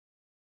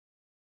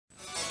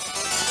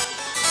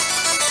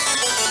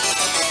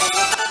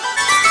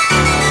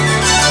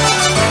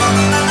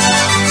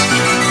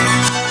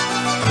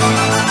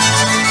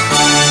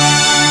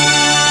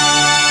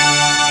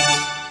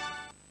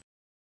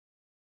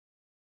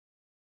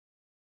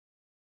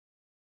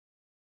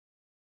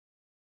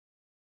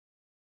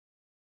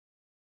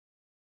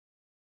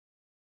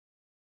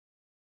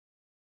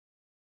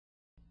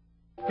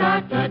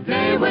Start the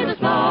day with a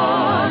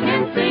song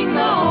and sing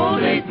the whole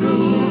day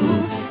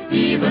through.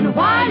 Even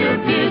while you're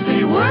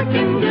busy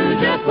working, do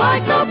just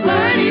like the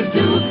birdies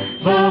do.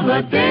 Though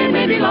the day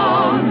may be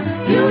long,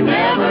 you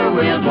never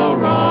will go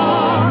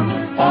wrong.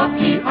 Off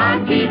key,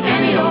 on key,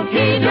 any old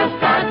key, just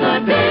start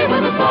the day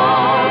with a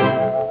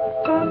song.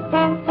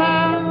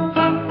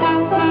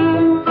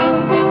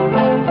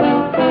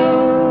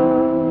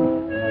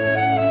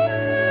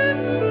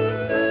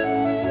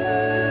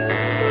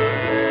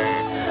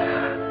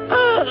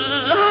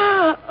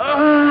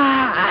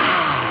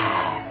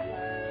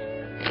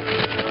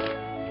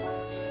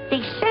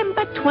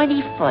 December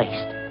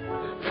 21st.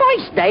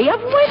 First day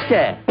of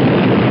winter.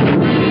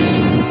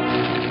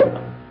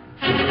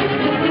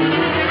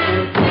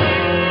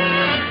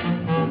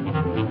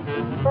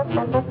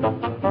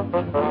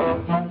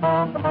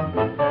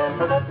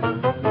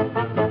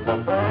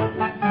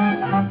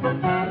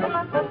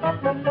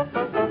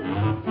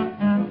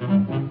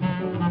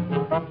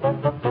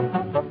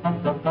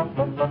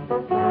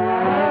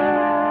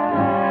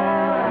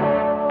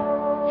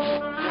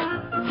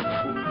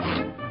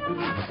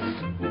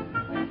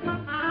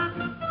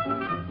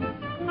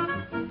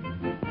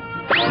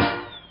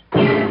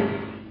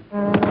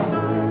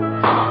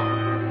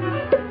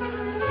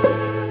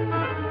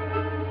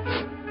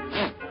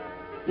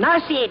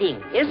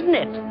 Nauseating, isn't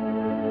it?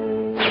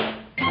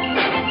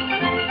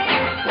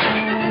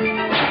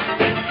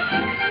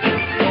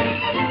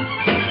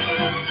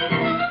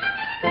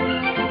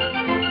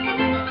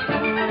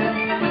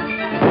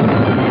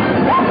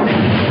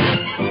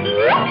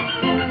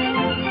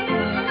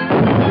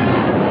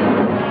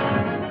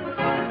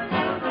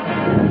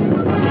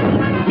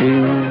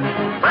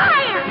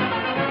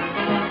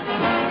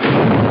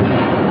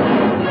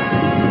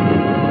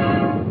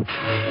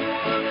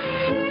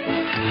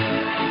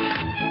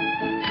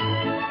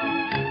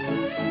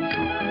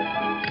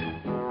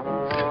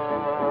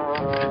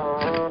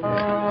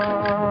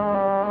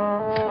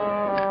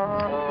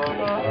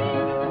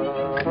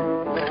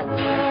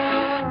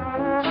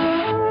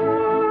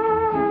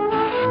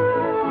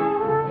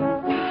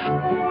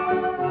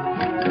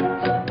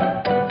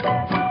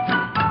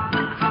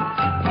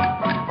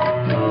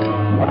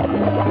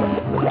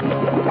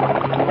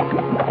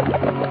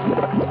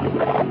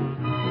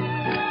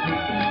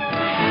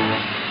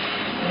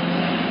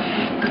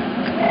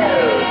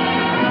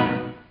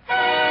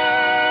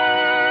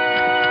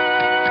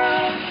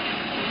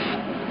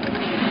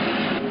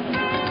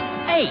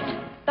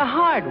 The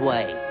hard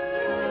way.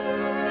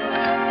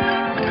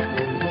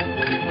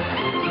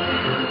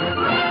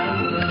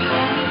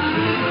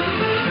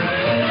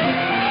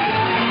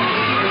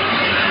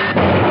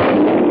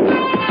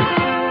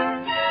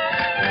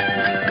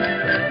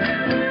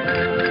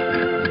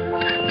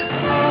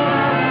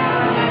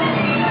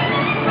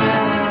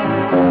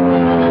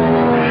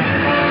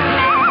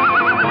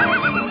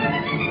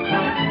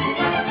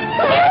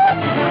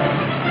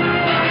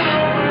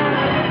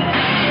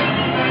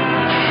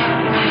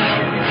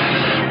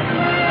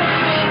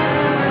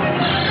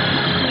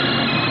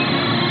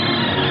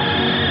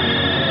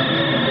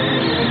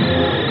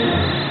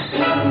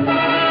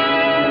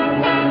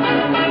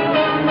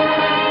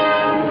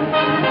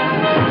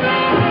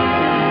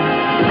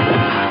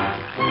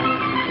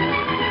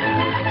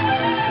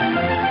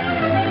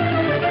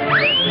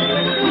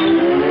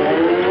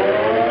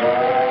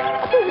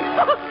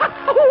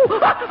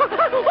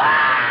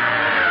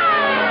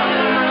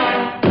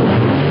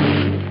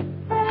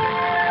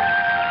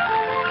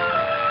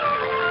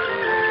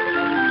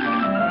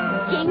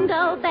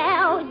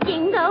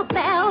 Jingle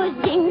bells,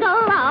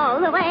 jingle all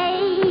the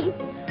way.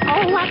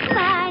 Oh, what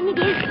fun it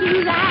is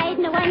to ride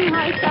in a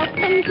one-horse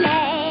open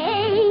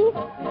sleigh.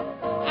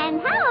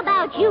 And how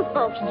about you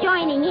folks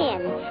joining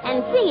in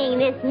and singing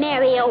this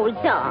merry old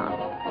song?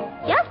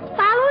 Just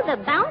follow the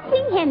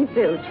bouncing hen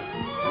fruit.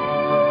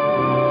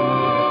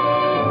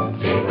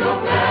 Jingle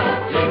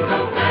bells,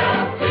 jingle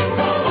bells,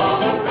 jingle all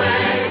the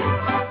way.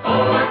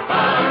 Oh, what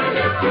fun it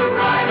is to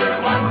ride in a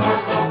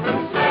one-horse open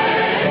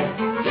sleigh.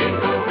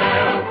 Jingle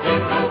bells,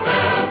 jingle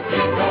bells,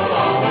 jingle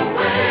all the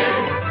way.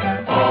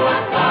 Oh,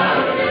 what fun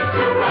it is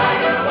to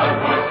ride in a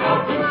one-horse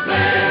open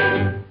sleigh.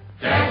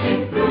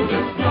 Dashing through the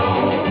snow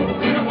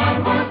in a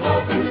one-horse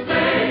open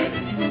sleigh.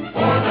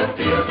 For the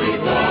fields we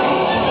go,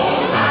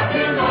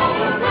 laughing all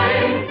the way.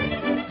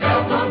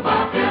 Bells on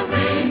bobtail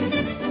ring,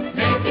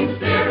 making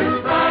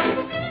spirits bright.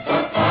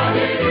 What fun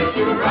it is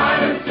to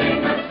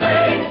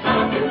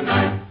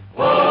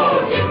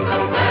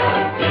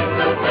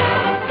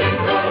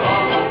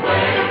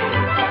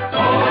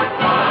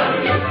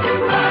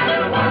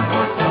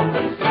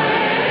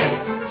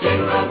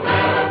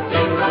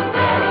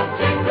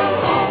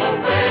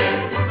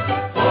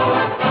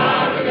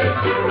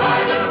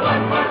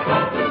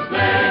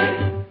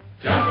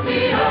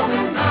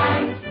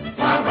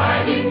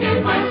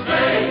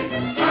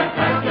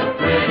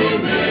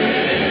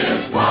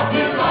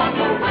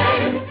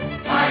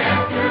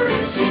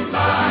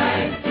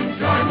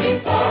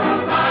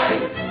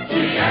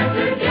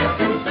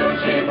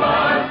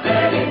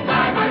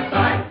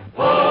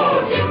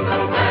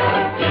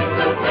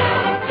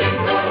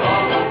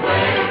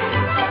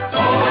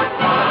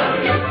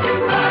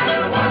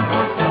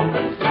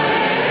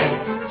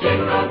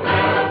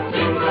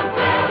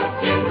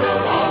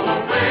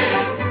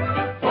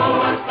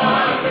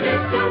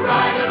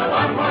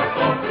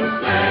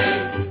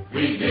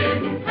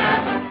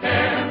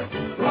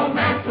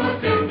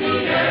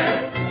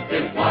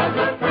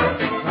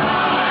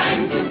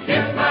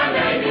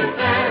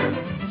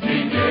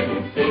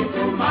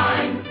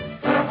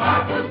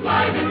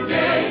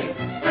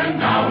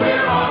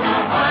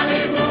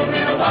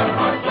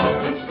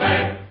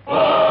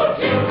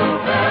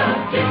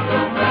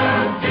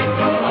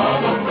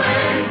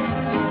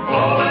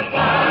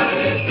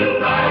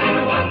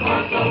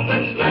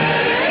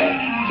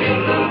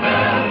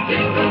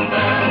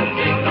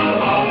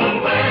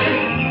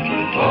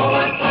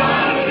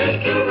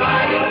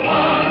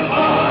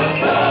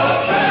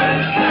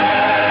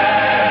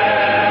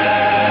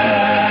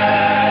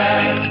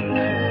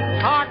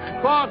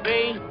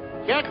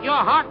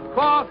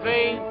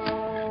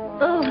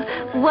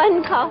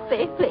One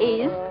coffee,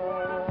 please.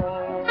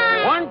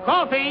 One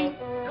coffee.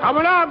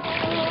 Coming up.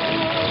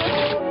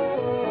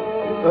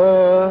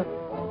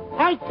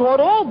 I thought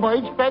all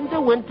birds spend the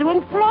winter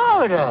in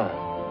Florida.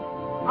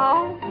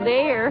 Oh,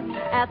 dear.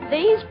 At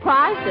these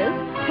prices,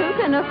 who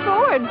can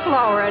afford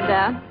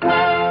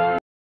Florida?